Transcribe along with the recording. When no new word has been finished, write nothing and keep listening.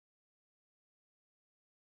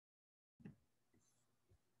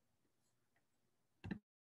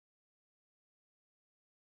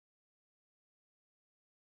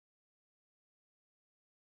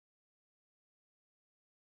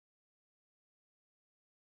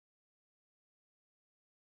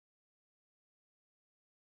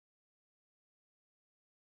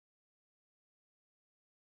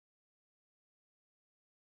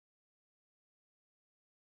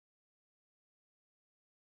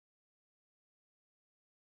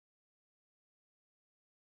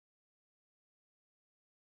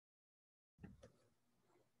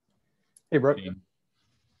Hey, Brook.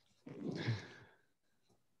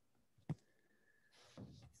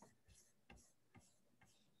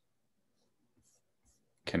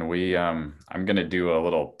 Can we, I'm going to do a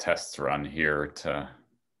little test run here to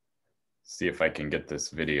see if I can get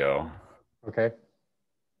this video. Okay.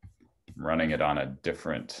 I'm running it on a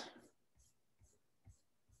different.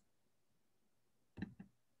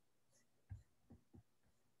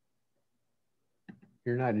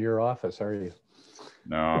 You're not in your office, are you?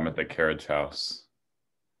 No, I'm at the carriage house.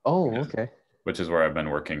 Oh, okay. Which is where I've been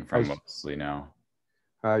working from mostly now.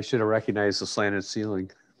 I should have recognized the slanted ceiling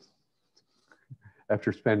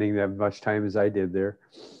after spending that much time as I did there.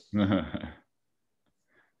 All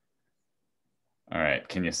right.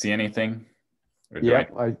 Can you see anything?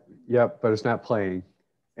 Yep, yep, but it's not playing,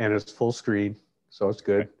 and it's full screen, so it's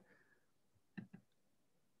good. Okay.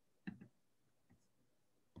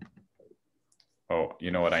 Oh,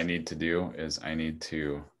 you know what I need to do is I need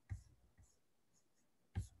to.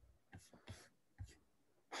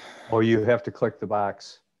 Oh, you have to click the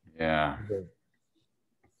box. Yeah.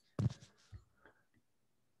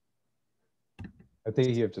 I think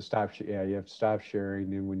you have to stop. Yeah, you have to stop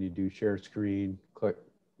sharing. And when you do share screen, click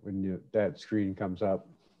when that screen comes up.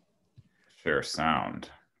 Share sound.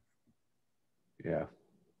 Yeah.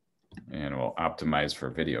 And we'll optimize for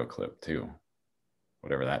video clip too,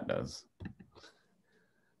 whatever that does.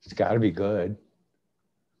 It's got to be good.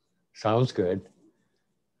 Sounds good.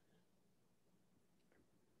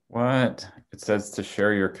 What? It says to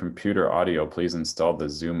share your computer audio, please install the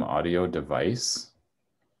Zoom audio device.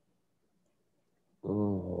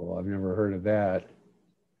 Oh, I've never heard of that.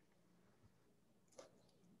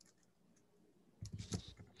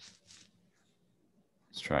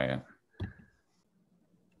 Let's try it.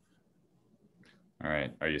 All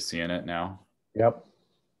right. Are you seeing it now? Yep.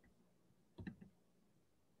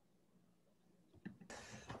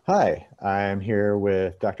 Hi, I'm here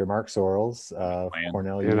with Dr. Mark Sorrells of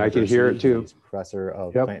Cornell University. And I can hear it too. He's professor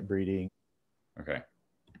of plant breeding. Okay.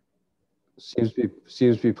 Seems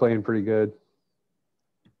to be playing pretty good.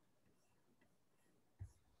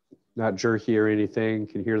 Not jerky or anything.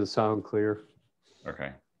 Can hear the sound clear.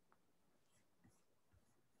 Okay.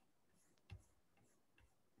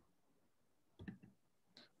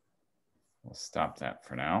 We'll stop that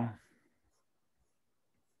for now.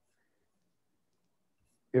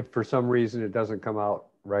 If for some reason it doesn't come out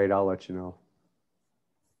right, I'll let you know.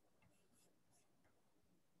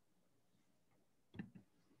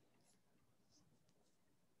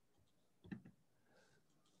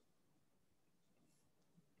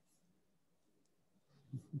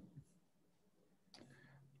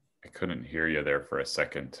 I couldn't hear you there for a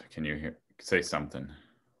second. Can you say something?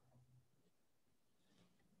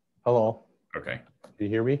 Hello. Okay. Can you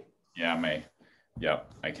hear me? Yeah,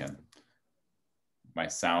 yep, I can. My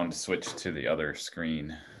sound switched to the other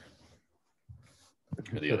screen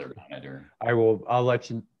or the other monitor. I'll let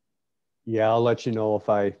you. Yeah, I'll let you know if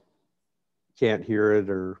I can't hear it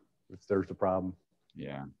or if there's a problem.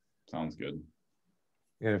 Yeah, sounds good.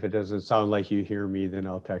 And if it doesn't sound like you hear me, then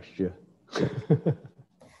I'll text you.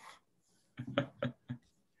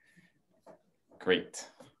 Great.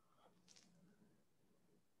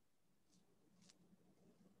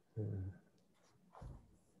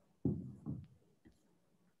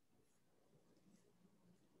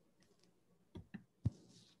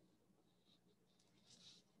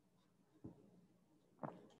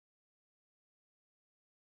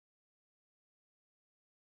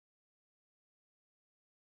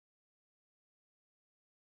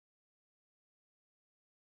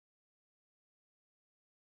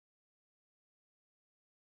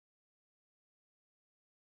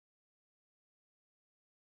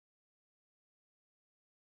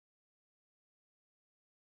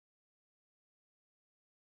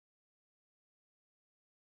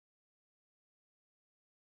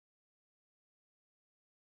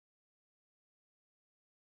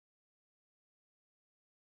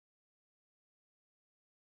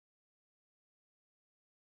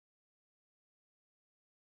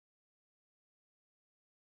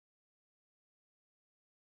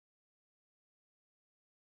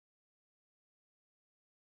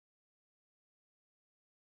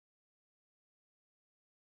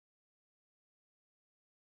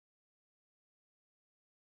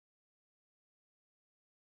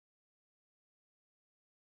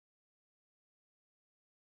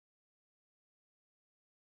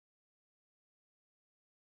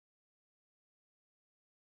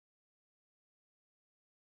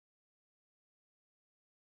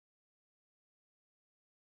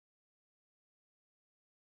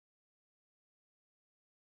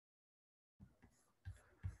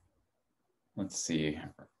 Let's see.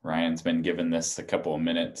 Ryan's been given this a couple of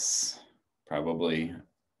minutes, probably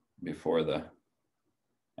before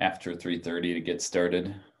after 3:30 to get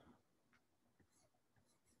started.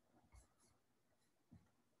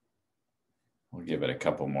 We'll give it a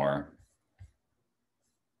couple more.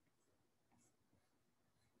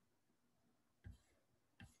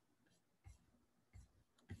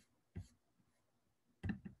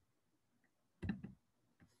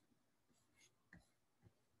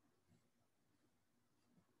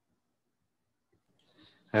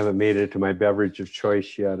 I haven't made it to my beverage of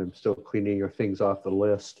choice yet. I'm still cleaning things off the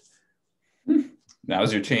list.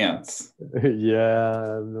 Now's your chance. Yeah,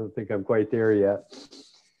 I don't think I'm quite there yet.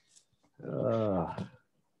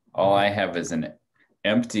 All I have is an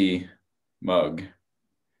empty mug.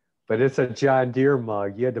 But it's a John Deere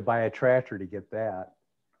mug. You had to buy a tractor to get that.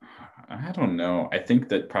 I don't know. I think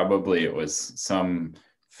that probably it was some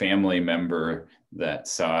family member that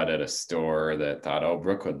saw it at a store that thought, oh,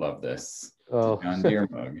 Brooke would love this. Oh. John Deere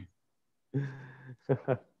mug.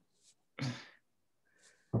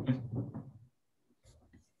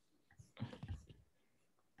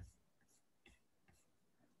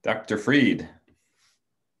 Dr. Freed.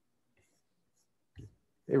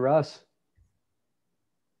 Hey, Russ.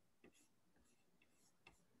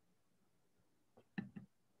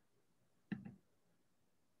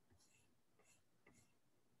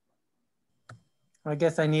 I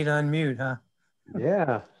guess I need to unmute, huh?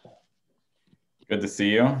 Yeah. Good to see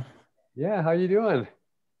you. Yeah, how you doing?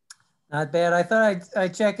 Not bad. I thought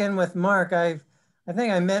I'd check in with Mark. I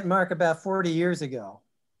think I met Mark about 40 years ago.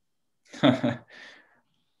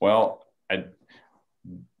 Well,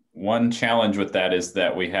 one challenge with that is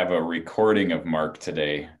that we have a recording of Mark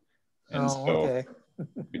today. And okay.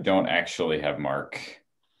 We don't actually have Mark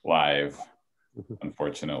live,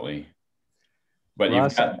 unfortunately. But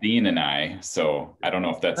Russ, you've got Dean and I, so I don't know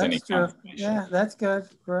if that's any true. Yeah, that's good,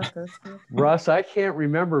 Brooke. That's good. Russ, I can't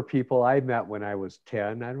remember people I met when I was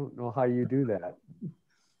 10. I don't know how you do that.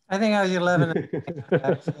 I think I was 11.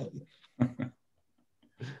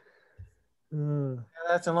 Yeah,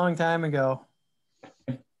 that's a long time ago.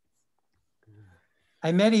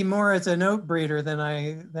 I met him more as an oat breeder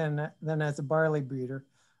than as a barley breeder.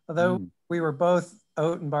 Although we were both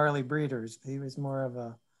oat and barley breeders, he was more of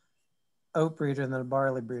a oat breeder than a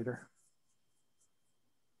barley breeder.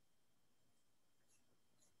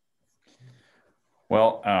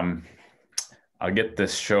 Well, I'll get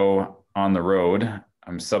this show on the road.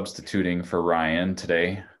 I'm substituting for Ryan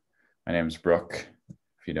today. My name is Brooke,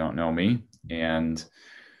 if you don't know me. And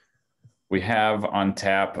we have on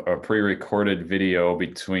tap a pre-recorded video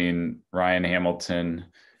between Ryan Hamilton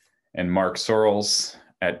and Mark Sorrells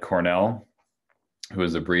at Cornell, who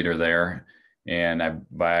is a breeder there. And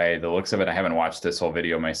by the looks of it, I haven't watched this whole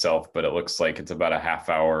video myself, but it looks like it's about a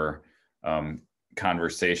half-hour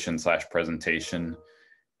conversation / presentation.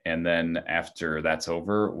 And then after that's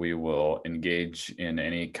over, we will engage in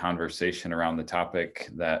any conversation around the topic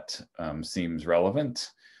that seems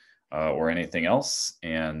relevant or anything else.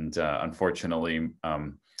 And unfortunately,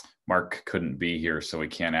 Mark couldn't be here, so we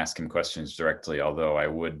can't ask him questions directly, although I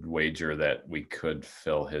would wager that we could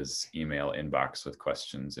fill his email inbox with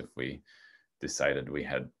questions if we decided we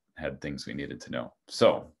had things we needed to know.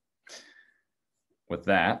 So with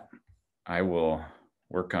that, I will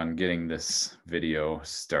work on getting this video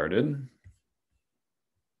started.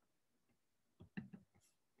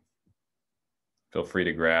 Feel free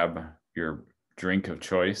to grab your drink of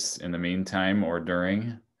choice in the meantime or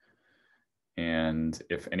during. And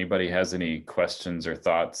if anybody has any questions or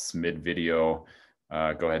thoughts mid-video,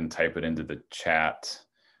 go ahead and type it into the chat.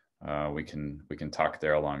 We can talk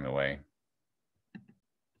there along the way.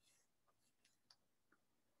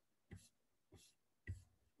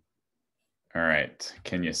 All right,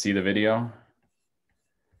 can you see the video?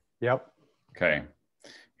 Yep. Okay,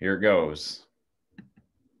 here goes.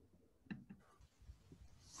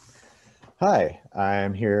 Hi,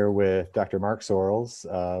 I'm here with Dr. Mark Sorrells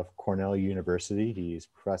of Cornell University. He's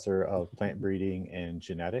professor of plant breeding and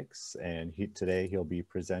genetics, and today he'll be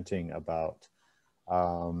presenting about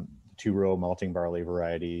two-row malting barley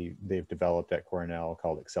variety they've developed at Cornell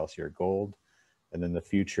called Excelsior Gold, and then the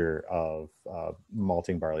future of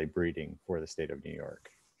malting barley breeding for the state of New York.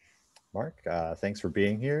 Mark, thanks for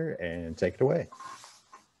being here, and take it away.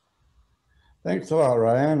 Thanks a lot,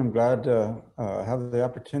 Ryan. I'm glad to have the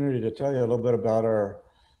opportunity to tell you a little bit about our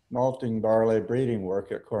malting barley breeding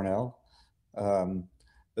work at Cornell.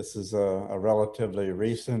 This is a relatively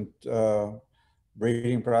recent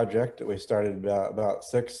breeding project that we started about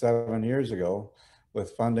 6-7 years ago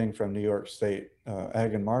with funding from New York State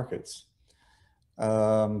Ag and Markets.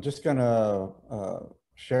 Just gonna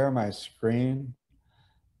share my screen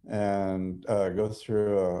and go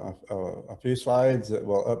through a few slides that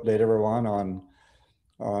will update everyone on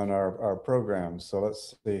our program. So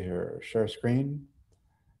let's see here, share screen.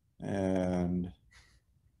 And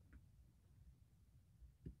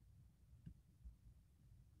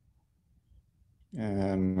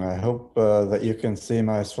I hope that you can see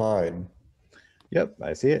my slide. Yep,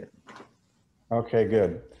 I see it. Okay,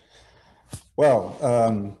 good.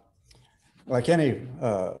 Well, like any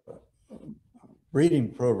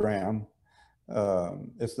breeding program,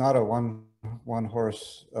 it's not a one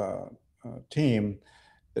horse team.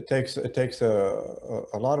 It takes a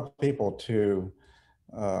lot of people to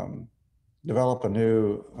develop a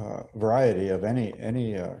new variety of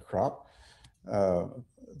any crop.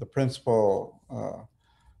 The principal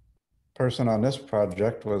person on this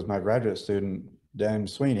project was my graduate student, Dan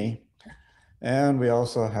Sweeney. And we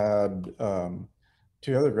also had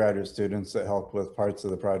two other graduate students that helped with parts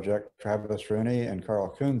of the project, Travis Rooney and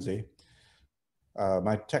Carl Kunze.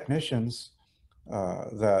 My technicians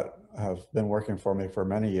that have been working for me for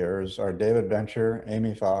many years are David Bencher,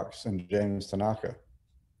 Amy Fox, and James Tanaka.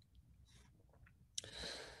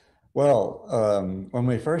 Well, when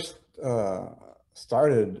we first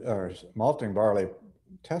started our malting barley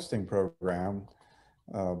testing program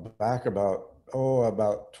back about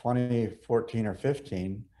 2014 or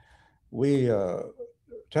 15, we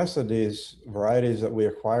tested these varieties that we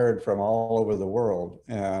acquired from all over the world,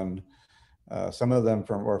 and some of them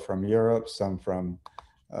were from Europe, some from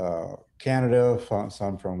Canada,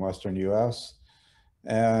 some from Western US.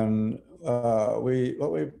 And what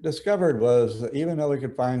we discovered was that even though we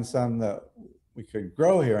could find some that we could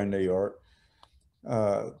grow here in New York,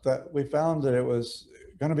 that we found that it was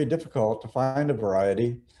going to be difficult to find a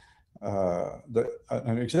variety,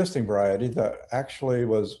 an existing variety that actually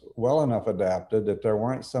was well enough adapted that there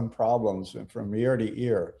weren't some problems from year to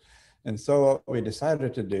year. And so what we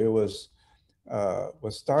decided to do was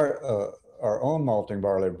start our own malting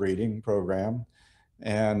barley breeding program.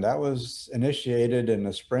 And that was initiated in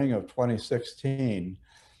the spring of 2016.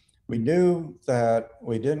 We knew that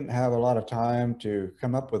we didn't have a lot of time to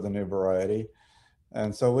come up with a new variety.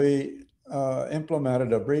 And so we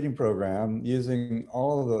implemented a breeding program using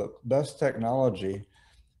all of the best technology,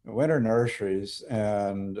 winter nurseries,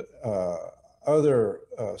 and other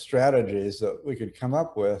strategies that we could come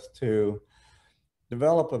up with to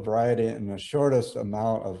develop a variety in the shortest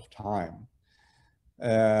amount of time.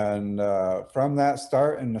 And from that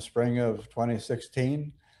start in the spring of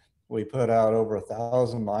 2016, we put out over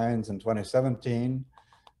 1,000 lines in 2017.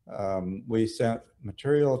 We sent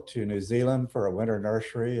material to New Zealand for a winter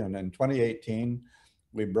nursery, and in 2018,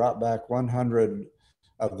 we brought back 100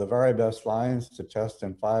 of the very best lines to test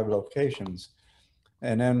in 5 locations.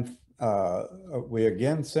 And then we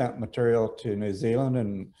again sent material to New Zealand,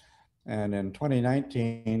 and in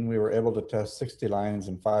 2019, we were able to test 60 lines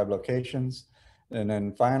in 5 locations. And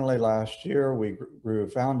then finally last year, we grew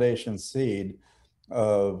foundation seed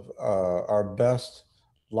of our best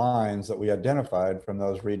lines that we identified from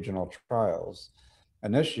those regional trials.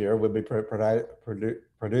 And this year we'll be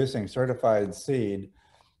producing certified seed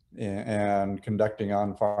and conducting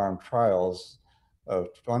on-farm trials of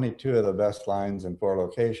 22 of the best lines in 4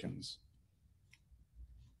 locations.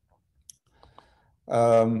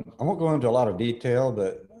 I won't go into a lot of detail,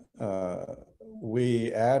 but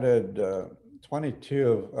we added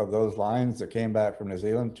 22 of those lines that came back from New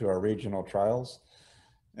Zealand to our regional trials,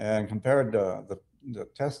 and compared to the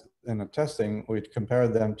testing, we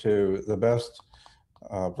compared them to the best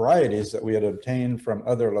varieties that we had obtained from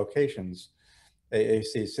other locations: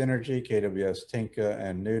 AAC Synergy, KWS Tinka,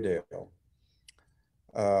 and Newdale.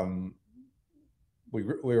 We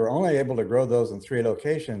were only able to grow those in 3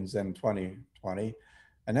 locations in 2020,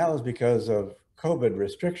 and that was because of COVID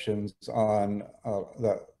restrictions on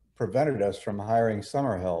that prevented us from hiring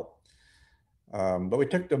summer help. But we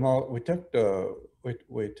took them all. We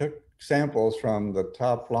took samples from the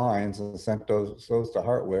top lines and sent those to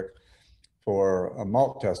Hartwick for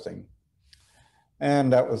malt testing.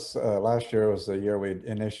 And that was last year was the year we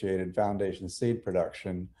initiated foundation seed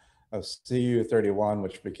production of CU31,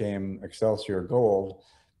 which became Excelsior Gold,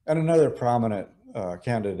 and another prominent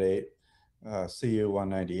candidate,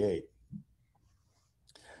 CU198.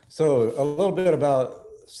 So a little bit about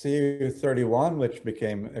CU31, which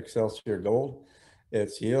became Excelsior Gold.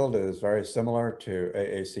 Its yield is very similar to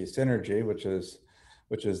AAC Synergy, which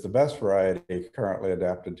is the best variety currently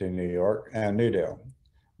adapted to New York, and Newdale.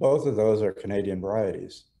 Both of those are Canadian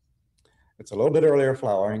varieties. It's a little bit earlier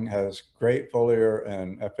flowering, has great foliar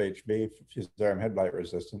and FHB, fusarium head blight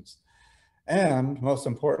resistance. And most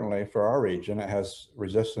importantly for our region, it has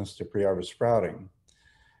resistance to pre-harvest sprouting.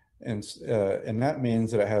 And that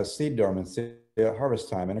means that it has seed dormancy at harvest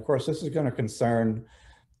time. And of course, this is going to concern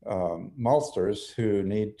maltsters who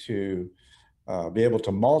need to be able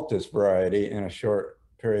to malt this variety in a short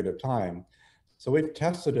period of time. So we've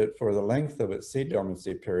tested it for the length of its seed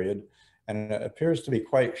dormancy period, and it appears to be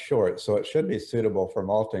quite short, so it should be suitable for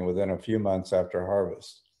malting within a few months after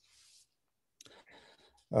harvest.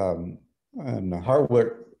 And the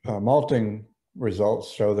Hardwick malting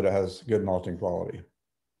results show that it has good malting quality.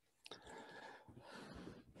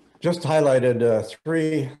 Just highlighted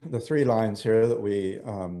the three lines here that we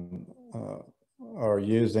are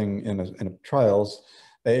using in trials.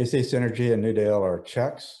 AAC Synergy and Newdale are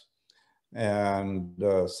checks, and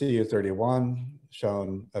CU31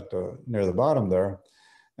 shown at near the bottom there.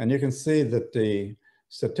 And you can see that the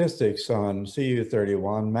statistics on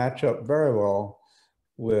CU31 match up very well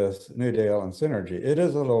with Newdale and Synergy. It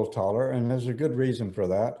is a little taller, and there's a good reason for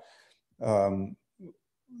that.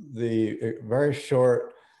 The very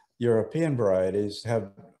short European varieties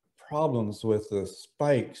have problems with the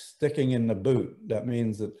spike sticking in the boot. That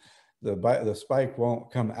means that the spike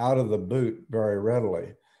won't come out of the boot very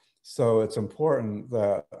readily. So it's important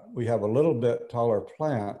that we have a little bit taller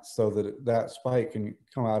plant so that that spike can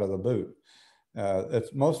come out of the boot.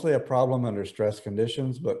 It's mostly a problem under stress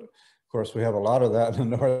conditions, but of course we have a lot of that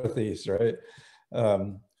in the Northeast, right?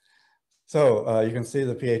 So you can see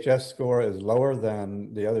the PHS score is lower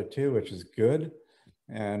than the other two, which is good.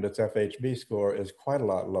 And its FHB score is quite a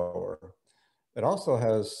lot lower. It also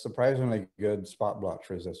has surprisingly good spot blotch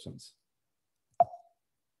resistance.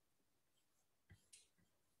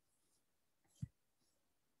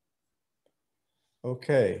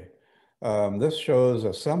 Okay, this shows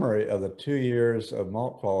a summary of the 2 years of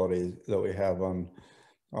malt quality that we have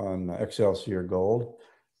on Excelsior Gold.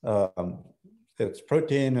 Its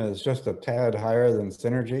protein is just a tad higher than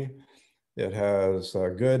Synergy. It has a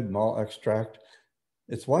good malt extract.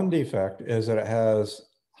 Its one defect is that it has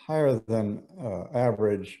higher than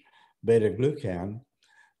average beta-glucan,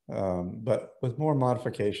 but with more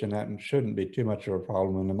modification, that shouldn't be too much of a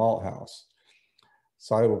problem in the malt house.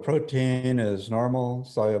 Soluble protein is normal.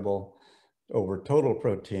 Soluble over total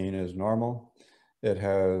protein is normal. It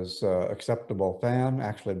has acceptable FAN,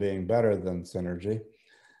 actually being better than Synergy.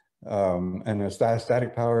 And its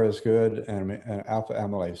diastatic power is good, and alpha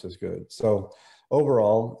amylase is good. So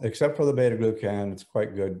overall, except for the beta-glucan, it's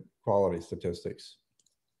quite good quality statistics.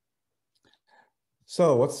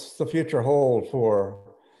 So what's the future hold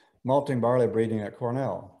for malting barley breeding at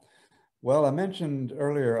Cornell? Well, I mentioned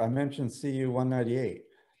earlier, CU198.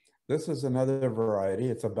 This is another variety.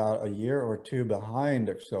 It's about a year or two behind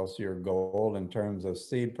Excelsior Gold in terms of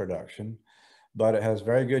seed production, but it has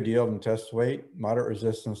very good yield and test weight, moderate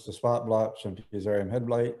resistance to spot blotch and fusarium head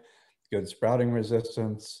blight, good sprouting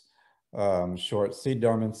resistance, short seed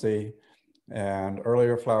dormancy, and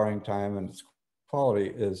earlier flowering time, and its quality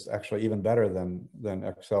is actually even better than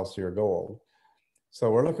Excelsior Gold. So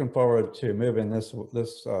we're looking forward to moving this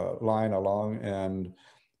line along,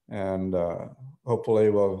 and hopefully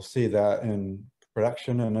we'll see that in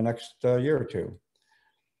production in the next year or two.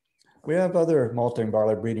 We have other malting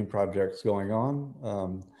barley breeding projects going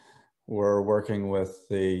on. We're working with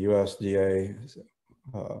the USDA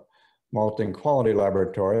Malting Quality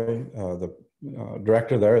Laboratory. The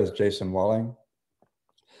director there is Jason Walling.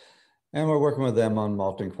 And we're working with them on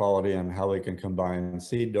malting quality and how we can combine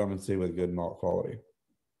seed dormancy with good malt quality.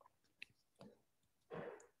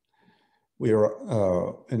 We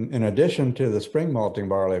are, in addition to the spring malting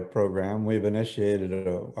barley program, we've initiated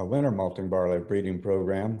a winter malting barley breeding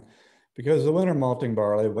program, because the winter malting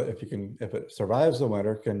barley, if it survives the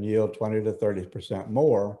winter, can yield 20 to 30%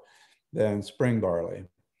 more than spring barley.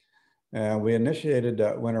 And we initiated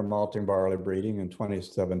that winter malting barley breeding in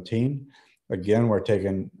 2017. Again, we're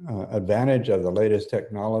taking advantage of the latest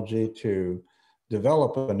technology to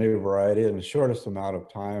develop a new variety in the shortest amount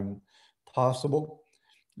of time possible.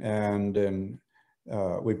 And in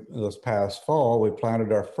this past fall, we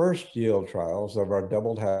planted our first yield trials of our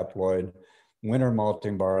double haploid winter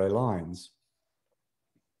malting barley lines.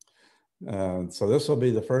 So this will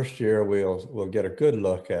be the first year we'll get a good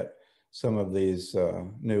look at some of these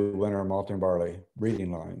new winter malting barley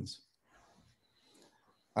breeding lines.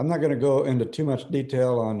 I'm not going to go into too much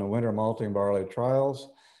detail on the winter malting barley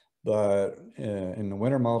trials, but in the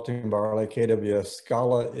winter malting barley, KWS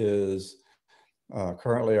Scala is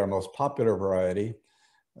currently our most popular variety.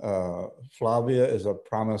 Flavia is a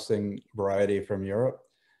promising variety from Europe.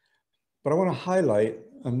 But I want to highlight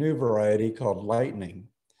a new variety called Lightning.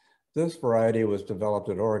 This variety was developed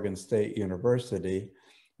at Oregon State University,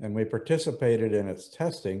 and we participated in its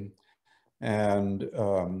testing and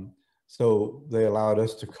So they allowed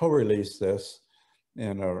us to co-release this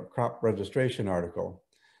in a crop registration article.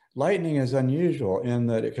 Lightning is unusual in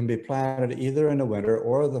that it can be planted either in the winter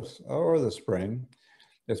or the spring.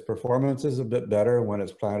 Its performance is a bit better when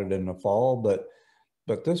it's planted in the fall, but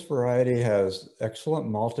this variety has excellent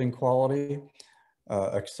malting quality,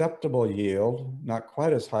 acceptable yield, not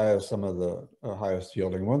quite as high as some of the highest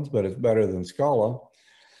yielding ones, but it's better than Scala.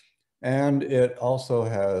 And it also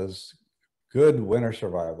has good winter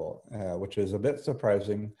survival, which is a bit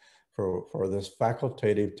surprising for this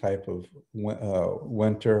facultative type of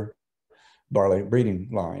winter barley breeding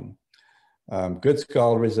line. Good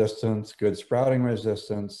scald resistance, good sprouting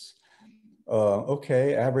resistance,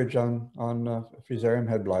 okay, average on Fusarium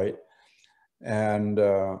head blight. And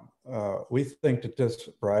we think that this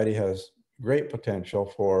variety has great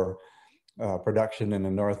potential for production in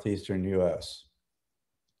the northeastern US.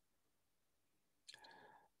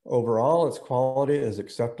 Overall, its quality is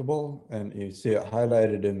acceptable, and you see it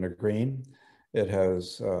highlighted in the green. It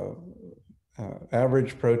has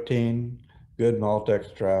average protein, good malt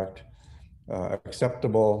extract,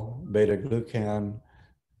 acceptable beta-glucan,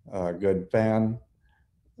 good FAN,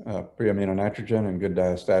 pre-amino nitrogen, and good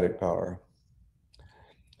diastatic power.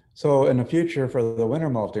 So in the future for the winter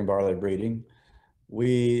malting barley breeding,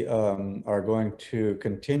 we are going to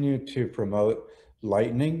continue to promote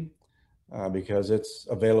lightning because it's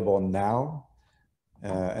available now.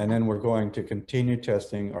 And then we're going to continue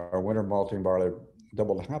testing our winter malting barley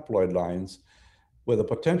double haploid lines with a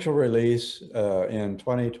potential release in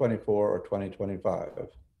 2024 or 2025.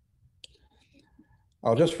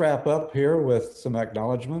 I'll just wrap up here with some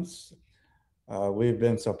acknowledgements. We've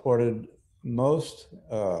been supported most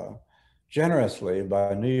generously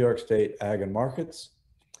by New York State Ag and Markets.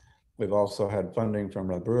 We've also had funding from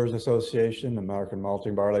the Brewers Association, American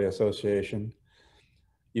Malting Barley Association,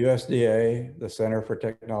 USDA, the Center for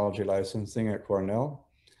Technology Licensing at Cornell,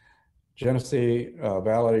 Genesee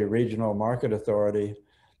Valley Regional Market Authority,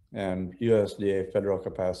 and USDA Federal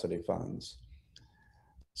Capacity Funds.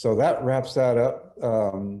 So that wraps that up.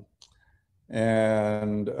 I'm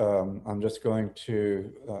just going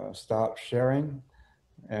to stop sharing,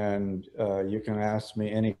 and you can ask me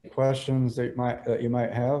any questions that you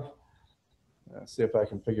might have. See if I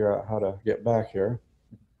can figure out how to get back here.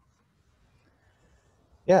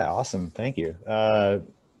 Yeah, awesome. Thank you. Yeah,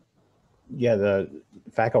 the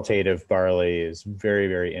facultative barley is very,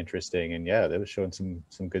 very interesting, and yeah, they was showing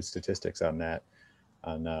some good statistics on that,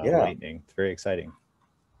 on lightning. It's very exciting.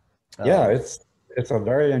 Yeah, it's a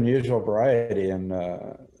very unusual variety, and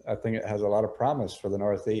I think it has a lot of promise for the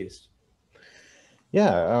Northeast.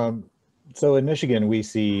 Yeah, so in Michigan, we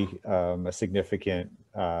see a significant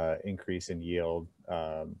increase in yield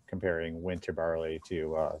comparing winter barley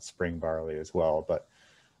to spring barley as well, but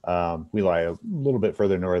we lie a little bit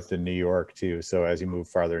further north than New York too. So as you move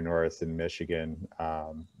farther north in Michigan,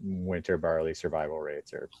 winter barley survival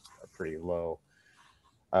rates are pretty low,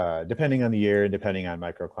 depending on the year, depending on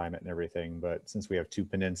microclimate and everything. But since we have two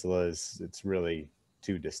peninsulas, it's really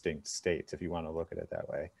two distinct states if you want to look at it that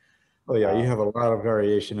way. Oh yeah, you have a lot of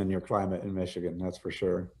variation in your climate in Michigan, that's for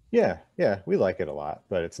sure. Yeah, we like it a lot,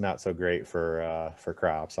 but it's not so great for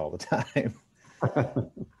crops all the time.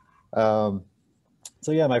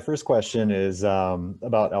 So yeah, my first question is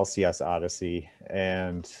about LCS Odyssey,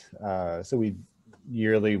 and so we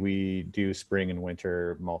do spring and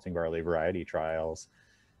winter malting barley variety trials,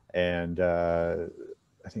 and I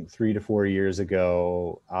think 3 to 4 years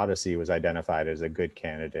ago, Odyssey was identified as a good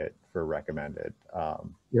candidate for recommended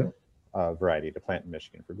variety to plant in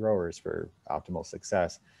Michigan for growers for optimal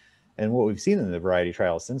success. And what we've seen in the variety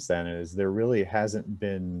trials since then is there really hasn't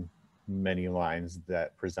been many lines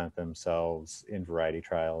that present themselves in variety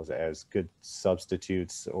trials as good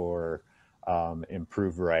substitutes or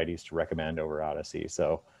improved varieties to recommend over Odyssey.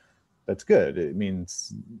 So that's good. It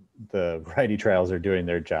means the variety trials are doing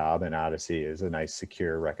their job, and Odyssey is a nice,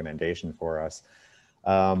 secure recommendation for us.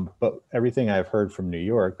 But everything I've heard from New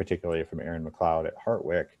York, particularly from Aaron McLeod at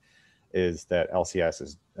Hartwick, is that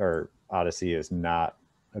Odyssey is not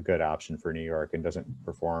a good option for New York and doesn't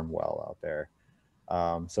perform well out there.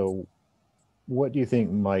 So what do you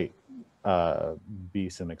think might be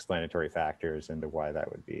some explanatory factors into why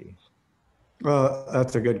that would be? Well,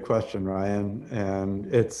 that's a good question, Ryan,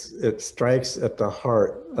 and it strikes at the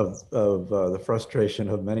heart of the frustration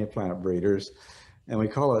of many plant breeders, and we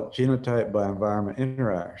call it genotype by environment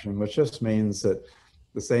interaction, which just means that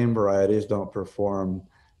the same varieties don't perform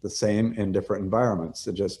the same in different environments.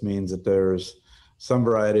 It just means that there's some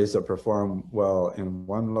varieties that perform well in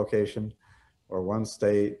one location or one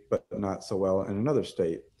state, but not so well in another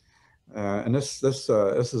state. And this is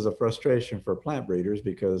a frustration for plant breeders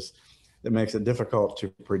because it makes it difficult to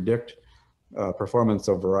predict performance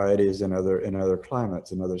of varieties in other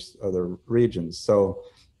climates and other regions. So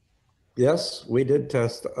yes, we did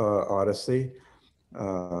test Odyssey.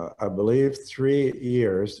 I believe 3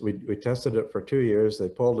 years. We tested it for 2 years. They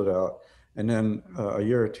pulled it out, and then a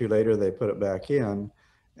year or two later they put it back in,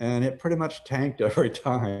 and it pretty much tanked every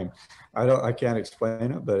time. I can't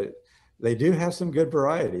explain it, but they do have some good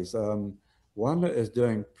varieties. One that is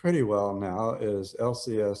doing pretty well now is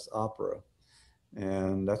LCS Opera,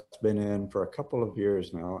 and that's been in for a couple of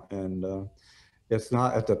years now, and it's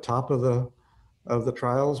not at the top of the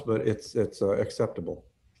trials, but it's acceptable.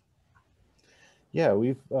 Yeah,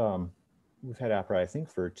 we've had Opera, I think,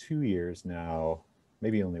 for 2 years now,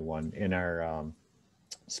 maybe only one, in our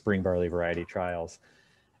spring barley variety trials,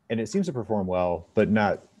 and it seems to perform well, but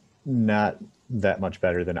not that much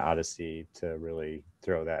better than Odyssey to really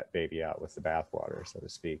throw that baby out with the bathwater, so to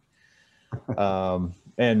speak.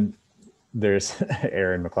 And there's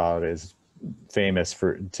Aaron McLeod is famous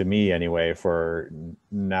to me anyway, for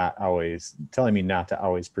not always telling me not to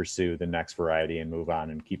always pursue the next variety and move on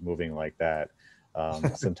and keep moving like that.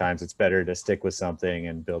 Sometimes it's better to stick with something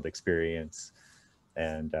and build experience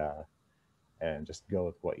and just go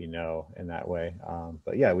with what you know in that way.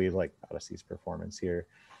 But yeah, we like Odyssey's performance here.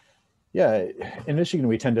 Yeah, in Michigan,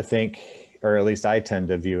 we tend to think, or at least I tend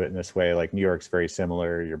to view it in this way, like New York's very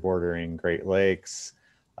similar. You're bordering Great Lakes.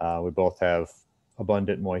 We both have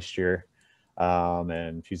abundant moisture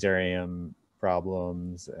and fusarium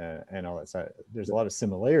problems and all that stuff. There's a lot of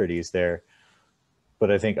similarities there,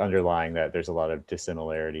 but I think underlying that, there's a lot of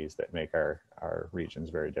dissimilarities that make our regions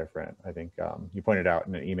very different. I think you pointed out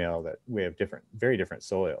in an email that we have very different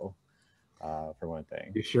soil, for one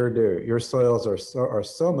thing. You sure do. Your soils are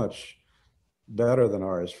so much better than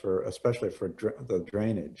ours, especially for the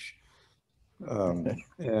drainage. And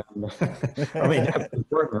I mean, that's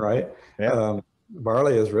important, right? Yeah.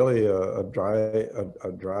 Barley is really a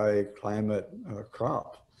dry climate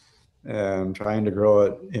crop, and trying to grow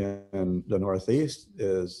it in the Northeast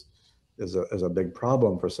is a big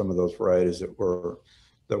problem for some of those varieties that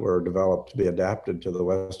were developed to be adapted to the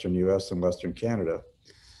Western U.S. and Western Canada.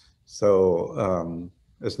 So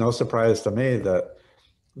it's no surprise to me that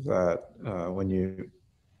when you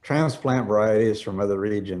transplant varieties from other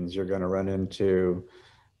regions, you're going to run into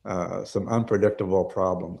some unpredictable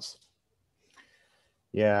problems.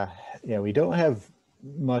 Yeah, we don't have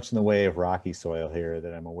much in the way of rocky soil here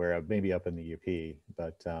that I'm aware of, maybe up in the UP,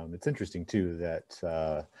 but it's interesting too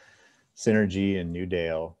that Synergy and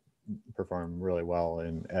Newdale perform really well,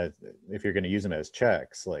 and if you're going to use them as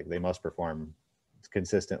checks, like they must perform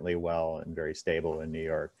consistently well and very stable in New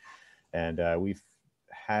York. And we've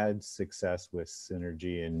had success with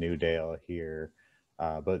Synergy and Newdale here,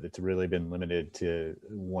 but it's really been limited to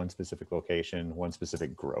one specific location, one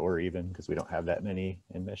specific grower, even because we don't have that many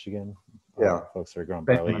in Michigan. Yeah, folks are growing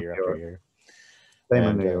barley year after year. Same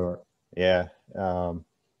in New York. Yeah,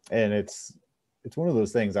 and it's one of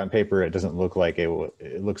those things. On paper, it doesn't look like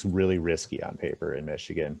it looks really risky on paper in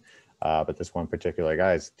Michigan, but this one particular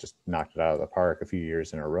guy's just knocked it out of the park a few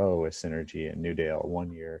years in a row with Synergy and Newdale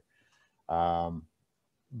 1 year.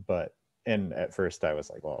 And at first I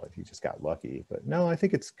was like, well, if you just got lucky, but no, I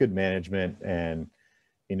think it's good management, and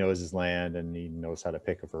he knows his land and he knows how to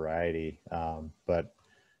pick a variety. But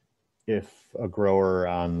if a grower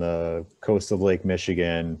on the coast of Lake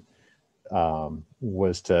Michigan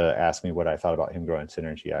was to ask me what I thought about him growing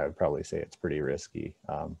Synergy, I would probably say it's pretty risky.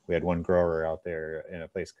 We had one grower out there in a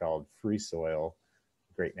place called Free Soil,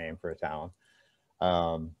 great name for a town,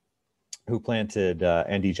 who planted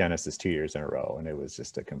ND Genesis 2 years in a row, and it was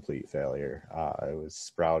just a complete failure. It was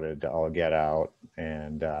sprouted to all get out,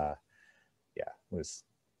 and yeah, it was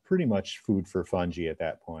pretty much food for fungi at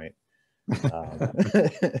that point.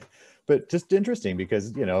 But just interesting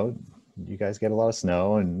because, you know, you guys get a lot of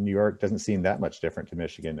snow, and New York doesn't seem that much different to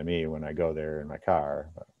Michigan to me when I go there in my car.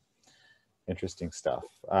 But interesting stuff.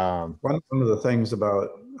 One of the things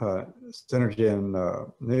about Synergy and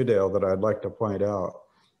Newdale that I'd like to point out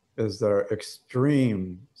is their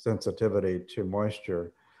extreme sensitivity to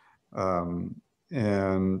moisture.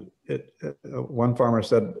 And one farmer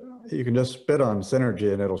said, you can just spit on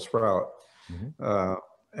Synergy and it'll sprout. Mm-hmm.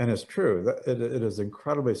 And it's true that it is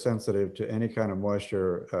incredibly sensitive to any kind of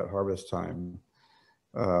moisture at harvest time.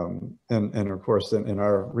 And of course, in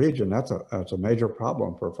our region, that's a major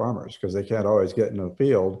problem for farmers because they can't always get in the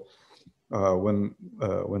field when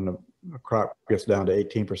the crop gets down to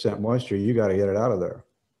 18% moisture. You got to get it out of there.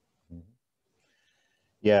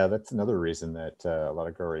 Yeah, that's another reason that a lot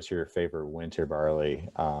of growers here favor winter barley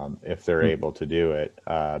if they're able to do it,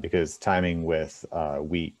 because timing with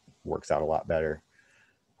wheat works out a lot better.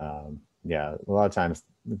 yeah, a lot of times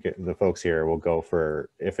the folks here will go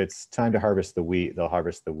for, if it's time to harvest the wheat, they'll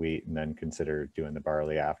harvest the wheat and then consider doing the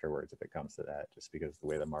barley afterwards if it comes to that, just because of the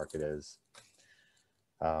way the market is.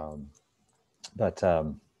 My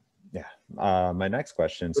next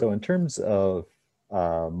question. So in terms of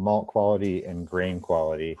malt quality and grain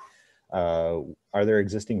quality, are there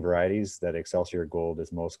existing varieties that Excelsior Gold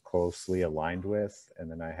is most closely aligned with?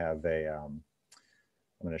 And then I have a, I'm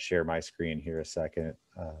going to share my screen here a second.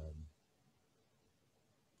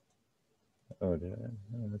 Oh,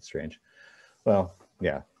 that's strange. Well,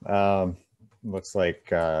 yeah. Looks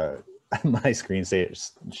like my screen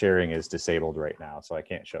sharing is disabled right now, so I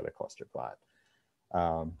can't show the cluster plot.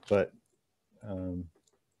 I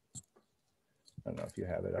don't know if you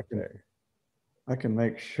have it up there. I can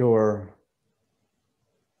make sure.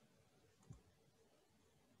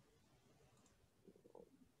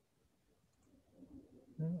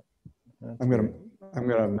 I'm gonna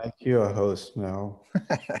make you a host now,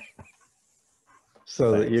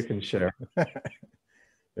 so that you can share.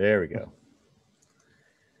 There we go.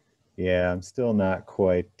 Yeah, I'm still not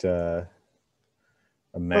quite a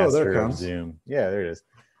master of Zoom. Yeah, there it is.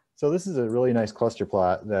 So this is a really nice cluster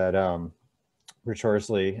plot that Rich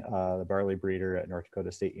Horsley, the barley breeder at North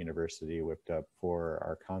Dakota State University, whipped up for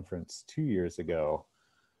our conference 2 years ago,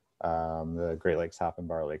 the Great Lakes Hop and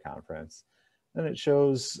Barley Conference. And it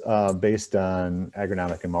shows, based on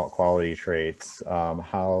agronomic and malt quality traits,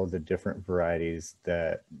 how the different varieties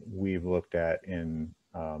that we've looked at in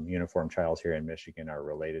uniform trials here in Michigan are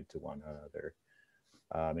related to one another.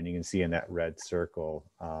 And you can see in that red circle,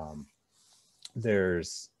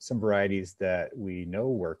 there's some varieties that we know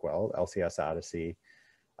work well, LCS Odyssey,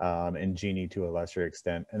 and Genie to a lesser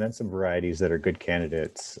extent, and then some varieties that are good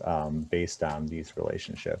candidates based on these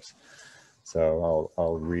relationships. So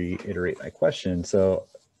I'll reiterate my question. So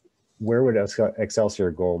where would Excelsior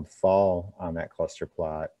Gold fall on that cluster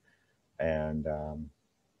plot? And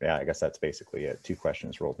yeah, I guess that's basically it. 2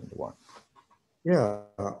 questions rolled into one. Yeah,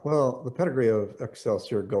 well, the pedigree of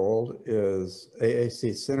Excelsior Gold is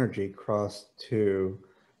AAC Synergy crossed to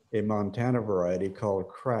a Montana variety called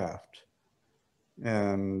Craft.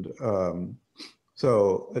 And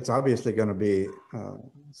so it's obviously going to be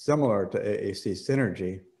similar to AAC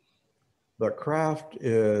Synergy, but Craft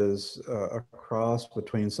is a cross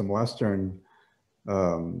between some Western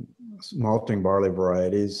malting barley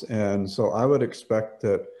varieties. And so I would expect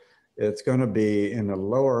that it's going to be in a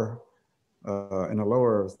lower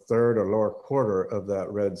third or lower quarter of that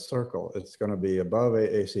red circle. It's going to be above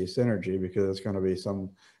AAC Synergy because it's going to be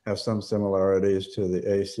have some similarities to the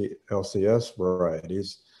LCS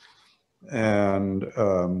varieties. And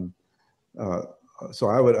so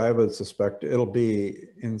I would suspect it'll be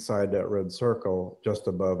inside that red circle just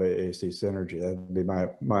above AAC Synergy. That would be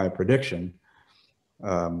my prediction.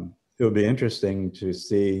 It would be interesting to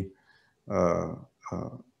see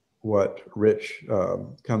what Rich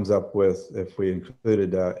comes up with if we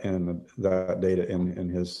included that in that data in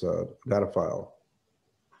his data file.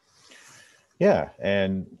 Yeah,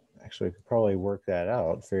 and actually we could probably work that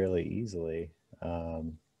out fairly easily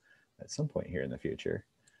at some point here in the future.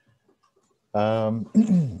 Well,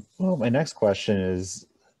 my next question is,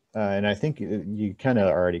 and I think you kind of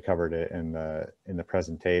already covered it in the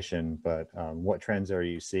presentation, but what trends are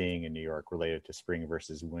you seeing in New York related to spring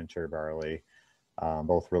versus winter barley?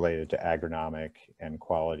 Both related to agronomic and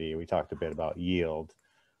quality. We talked a bit about yield,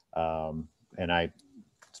 and I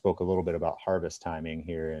spoke a little bit about harvest timing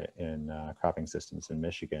here in cropping systems in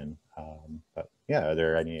Michigan. But yeah, are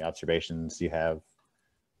there any observations you have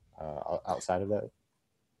outside of that?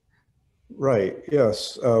 Right,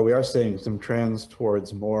 yes. We are seeing some trends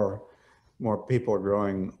towards more people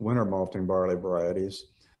growing winter malting barley varieties,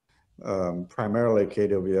 primarily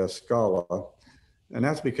KWS Scala. And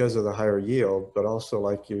that's because of the higher yield, but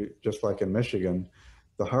also just like in Michigan,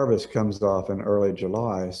 the harvest comes off in early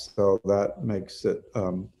July. So that makes it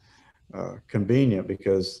convenient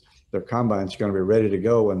because their combines are going to be ready to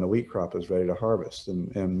go when the wheat crop is ready to harvest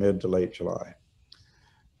in mid to late July.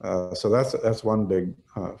 So that's one big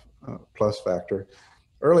plus factor.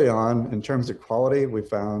 Early on, in terms of quality, we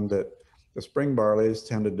found that the spring barleys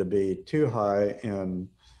tended to be too high in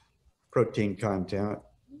protein content,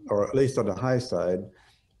 or at least on the high side,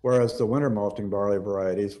 whereas the winter malting barley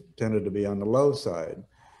varieties tended to be on the low side.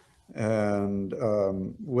 And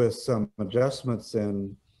with some adjustments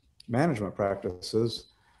in management practices,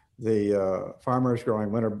 the farmers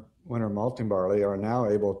growing winter malting barley are now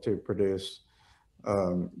able to produce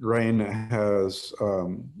grain that has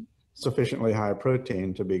sufficiently high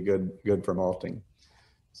protein to be good for malting.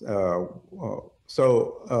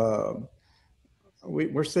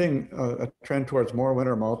 we're seeing a trend towards more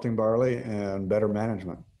winter malting barley and better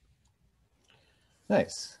management.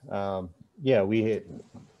 Nice. Yeah,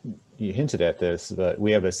 you hinted at this, but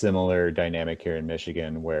we have a similar dynamic here in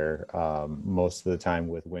Michigan where most of the time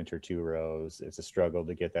with winter two rows, it's a struggle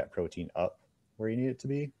to get that protein up where you need it to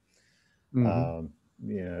be. Mm-hmm.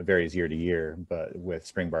 You know, it varies year to year, but with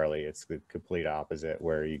spring barley, it's the complete opposite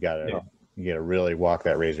where you gotta really walk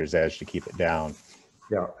that razor's edge to keep it down.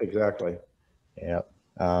 Yeah, exactly. Yeah.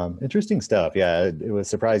 Interesting stuff. Yeah, it was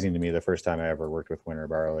surprising to me the first time I ever worked with winter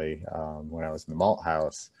barley when I was in the malt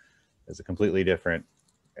house. It's a completely different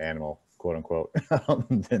animal, quote unquote,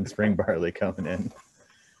 than spring barley coming in.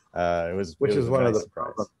 Which is one of the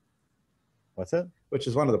surprise. What's that? Which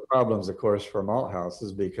is one of the problems, of course, for malt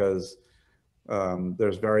houses because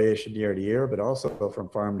there's variation year to year, but also from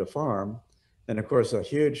farm to farm. And of course, a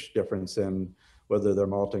huge difference in whether they're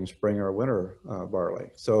malting spring or winter barley.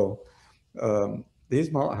 So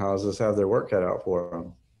these malt houses have their work cut out for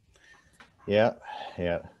them. Yeah,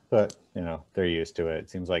 yeah. But, you know, they're used to it. It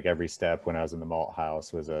seems like every step when I was in the malt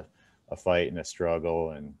house was a fight and a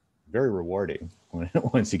struggle and very rewarding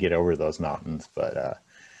once you get over those mountains. But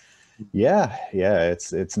yeah,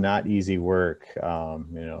 it's not easy work, you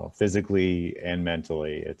know, physically and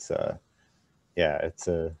mentally. It's a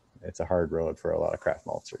hard road for a lot of craft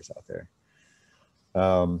maltsters out there.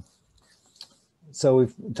 So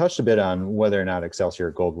we've touched a bit on whether or not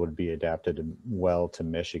Excelsior Gold would be adapted well to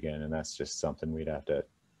Michigan, and that's just something we'd have to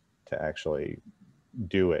actually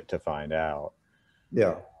do it to find out.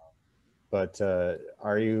 Yeah. But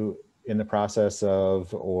are you in the process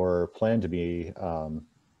of or plan to be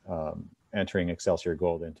entering Excelsior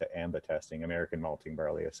Gold into AMBA testing, American Malting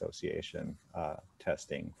Barley Association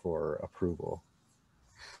testing for approval?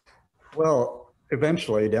 Well,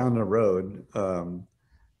 eventually down the road,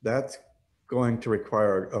 that's going to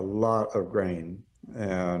require a lot of grain.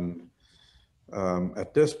 And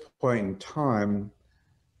at this point in time,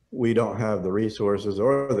 we don't have the resources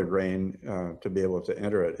or the grain to be able to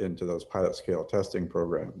enter it into those pilot scale testing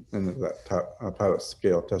program, into that pilot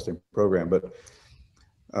scale testing program. But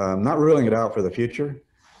not ruling it out for the future.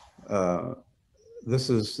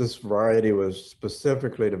 This variety was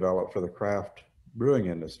specifically developed for the craft brewing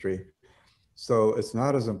industry, so it's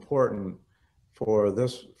not as important for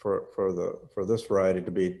this variety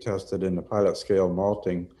to be tested in the pilot scale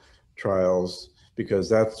malting trials, because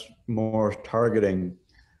that's more targeting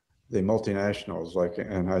the multinationals like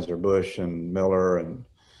Anheuser-Busch and Miller and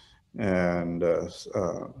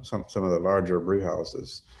some of the larger brew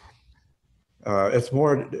houses. It's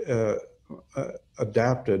more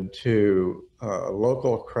adapted to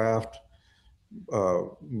local craft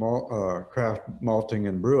malting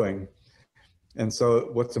and brewing. And so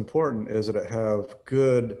what's important is that it have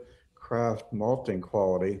good craft malting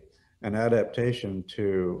quality and adaptation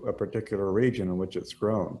to a particular region in which it's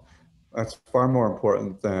grown. That's far more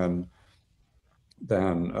important than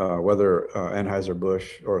whether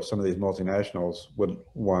Anheuser-Busch or some of these multinationals would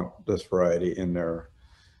want this variety in their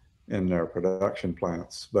production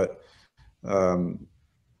plants. But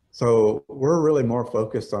so we're really more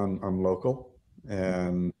focused on local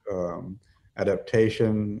and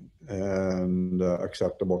adaptation and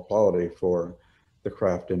acceptable quality for the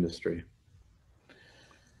craft industry.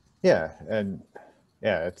 Yeah, and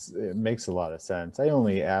yeah, it makes a lot of sense. I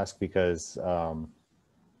only ask because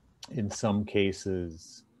in some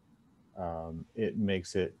cases it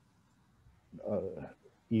makes it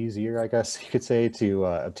easier, I guess you could say, to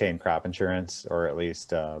obtain crop insurance, or at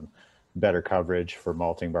least better coverage for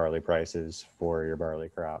malting barley prices for your barley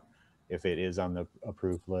crop if it is on the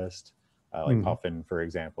approved list. Like Puffin, for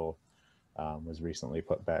example, was recently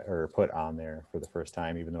put on there for the first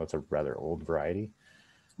time, even though it's a rather old variety.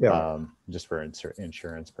 Yeah. Just for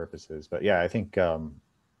insurance purposes. But yeah, I think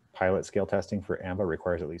pilot scale testing for AMBA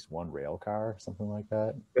requires at least one rail car, something like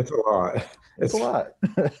that. It's a lot. It's a lot.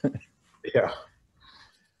 Yeah.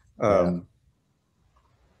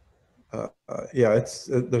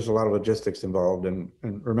 There's a lot of logistics involved, and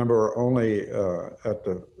remember, we're only at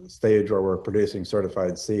the stage where we're producing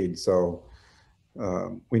certified seed, so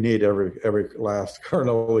we need every last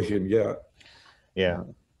kernel we can get. Yeah,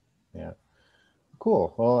 yeah.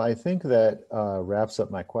 Cool. Well, I think that wraps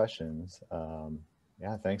up my questions.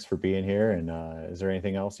 Yeah, thanks for being here. And is there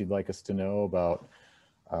anything else you'd like us to know about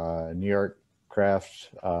New York craft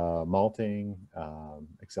malting,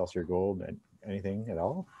 Excelsior Gold, and anything at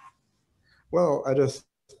all? Well, I just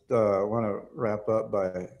want to wrap up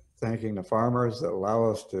by thanking the farmers that allow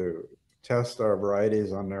us to test our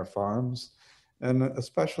varieties on their farms. And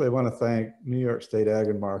especially want to thank New York State Ag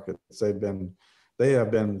and Markets. They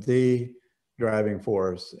have been the driving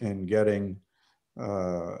force in getting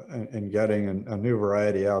in getting a new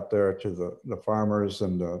variety out there to the farmers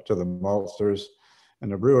and to the maltsters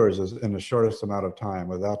and the brewers is in the shortest amount of time.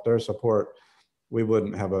 Without their support, we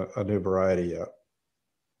wouldn't have a new variety yet.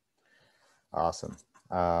 Awesome.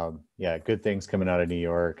 Yeah, good things coming out of New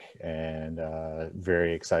York, and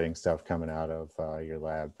very exciting stuff coming out of your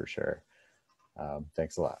lab for sure.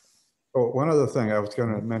 Thanks a lot. Oh, one other thing I was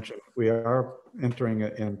going to mention, we are entering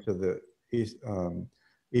into the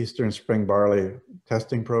Eastern Spring Barley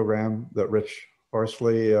testing program that Rich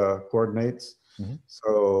Horsley coordinates. Mm-hmm.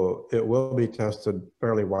 So it will be tested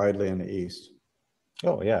fairly widely in the East.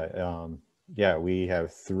 Oh, yeah. Yeah, we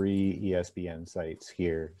have 3 ESBN sites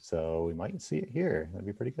here, so we might see it here. That'd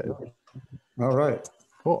be pretty good. All right.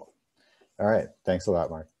 Cool. All right. Thanks a lot,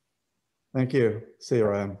 Mark. Thank you. See you,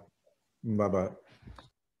 Ryan. Bye-bye.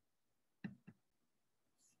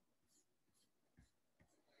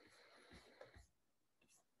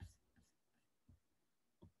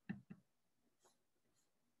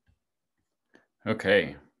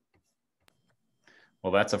 Okay.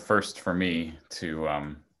 Well, that's a first for me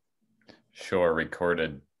to show a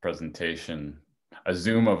recorded presentation, a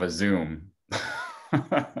Zoom of a Zoom.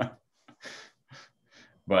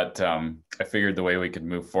 But I figured the way we could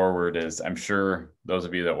move forward is, I'm sure those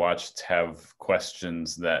of you that watched have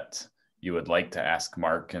questions that you would like to ask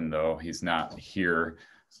Mark, and though he's not here,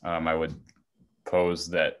 I would pose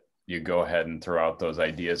that you go ahead and throw out those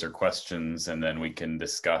ideas or questions, and then we can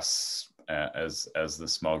discuss as the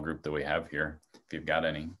small group that we have here, if you've got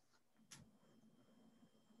any.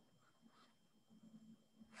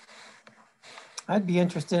 I'd be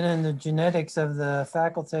interested in the genetics of the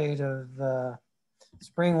facultative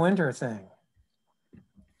spring winter thing.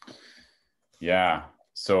 Yeah.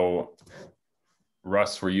 So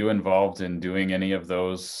Russ, were you involved in doing any of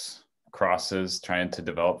those crosses, trying to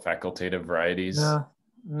develop facultative varieties?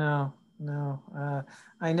 No.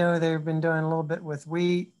 I know they've been doing a little bit with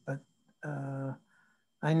wheat, but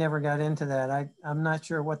I never got into that. I'm not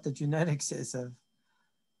sure what the genetics is of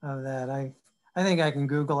that. I think I can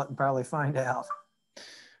Google it and probably find out.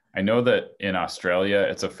 I know that in Australia,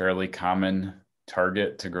 it's a fairly common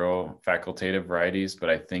target to grow facultative varieties, but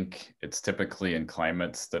I think it's typically in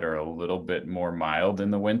climates that are a little bit more mild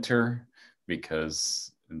in the winter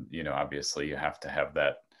because, you know, obviously you have to have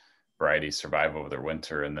that variety survive over the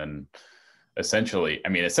winter. And then essentially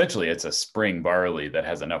it's a spring barley that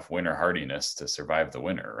has enough winter hardiness to survive the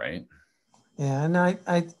winter, right? Yeah, and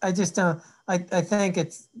I just don't, I think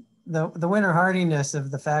it's the winter hardiness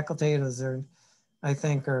of the facultatives are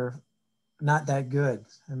not that good.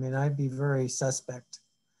 I mean, I'd be very suspect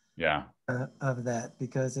of that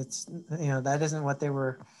because it's, you know, that isn't what they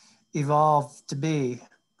were evolved to be.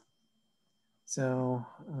 So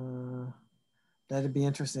that'd be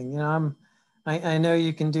interesting. You know, I know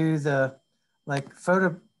you can do the like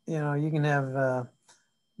photo, you know, you can have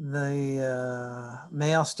the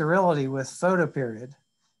male sterility with photoperiod.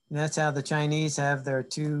 And that's how the Chinese have their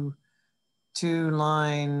two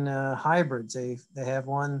line hybrids. They have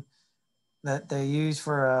one that they use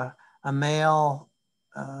for a male,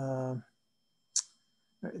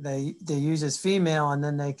 they use as female, and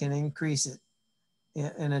then they can increase it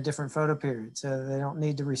in a different photoperiod. So they don't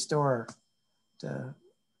need to restore to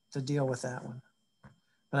deal with that one.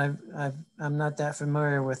 But I'm not that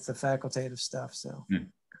familiar with the facultative stuff, so.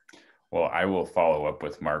 Well, I will follow up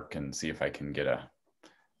with Mark and see if I can get an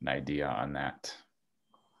idea on that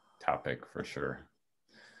topic for sure.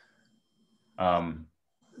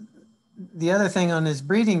 The other thing on this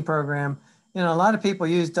breeding program, you know, a lot of people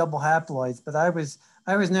use double haploids, but I was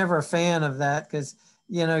never a fan of that because,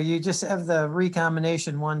 you know, you just have the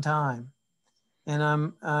recombination one time. And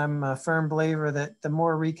I'm a firm believer that the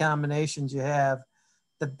more recombinations you have,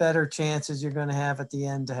 the better chances you're going to have at the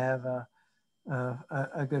end to have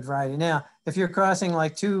a good variety. Now, if you're crossing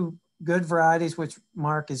like two good varieties, which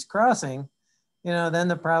Mark is crossing, you know, then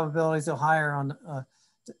the probabilities are higher on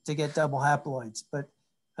to get double haploids. But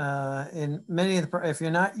in many of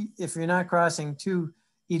the, if you're not crossing two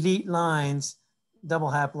elite lines, double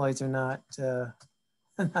haploids are not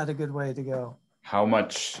a good way to go.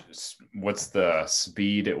 What's the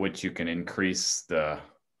speed at which you can increase the,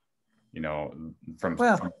 you know, from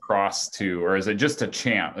cross to, or is it just a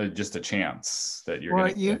chance that you're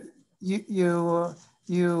going to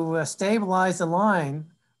you stabilize the line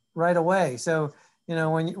right away. So, you know,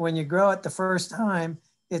 when you grow it the first time,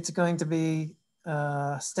 it's going to be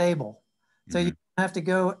stable. So you have to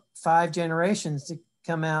go 5 generations to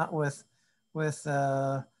come out with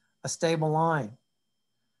a stable line.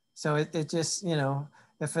 So it just, you know,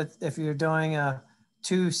 if you're doing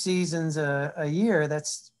 2 seasons a year,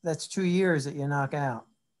 that's 2 years that you knock out.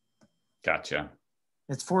 Gotcha.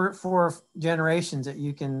 It's four generations that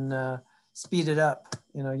you can speed it up.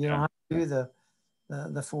 You know, you don't have to do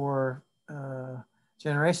the four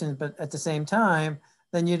generations, but at the same time,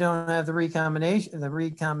 then you don't have the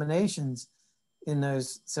recombinations in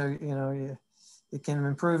those. So, you know, it can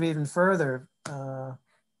improve even further the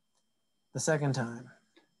second time.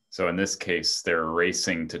 So in this case, they're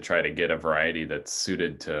racing to try to get a variety that's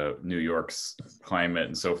suited to New York's climate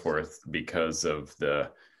and so forth because of the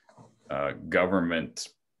government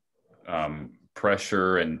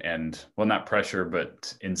pressure and well, not pressure,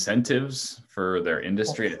 but incentives for their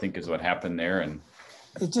industry, I think is what happened there. And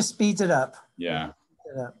it just speeds it up. Yeah. It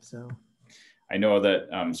speeds it up, so. I know that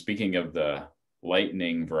speaking of the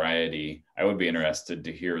lightning variety, I would be interested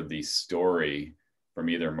to hear the story from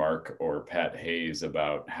either Mark or Pat Hayes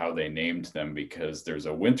about how they named them, because there's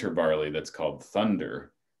a winter barley that's called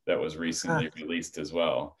Thunder that was recently released as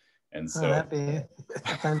well. And so that'd be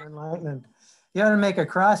Thunder and Lightning. You ought to make a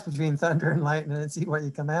cross between Thunder and Lightning and see what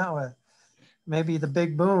you come out with. Maybe the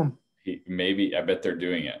Big Boom. Maybe, I bet they're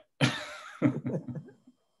doing it.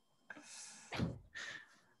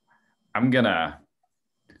 I'm gonna,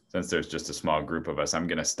 since there's just a small group of us, I'm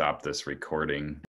gonna stop this recording.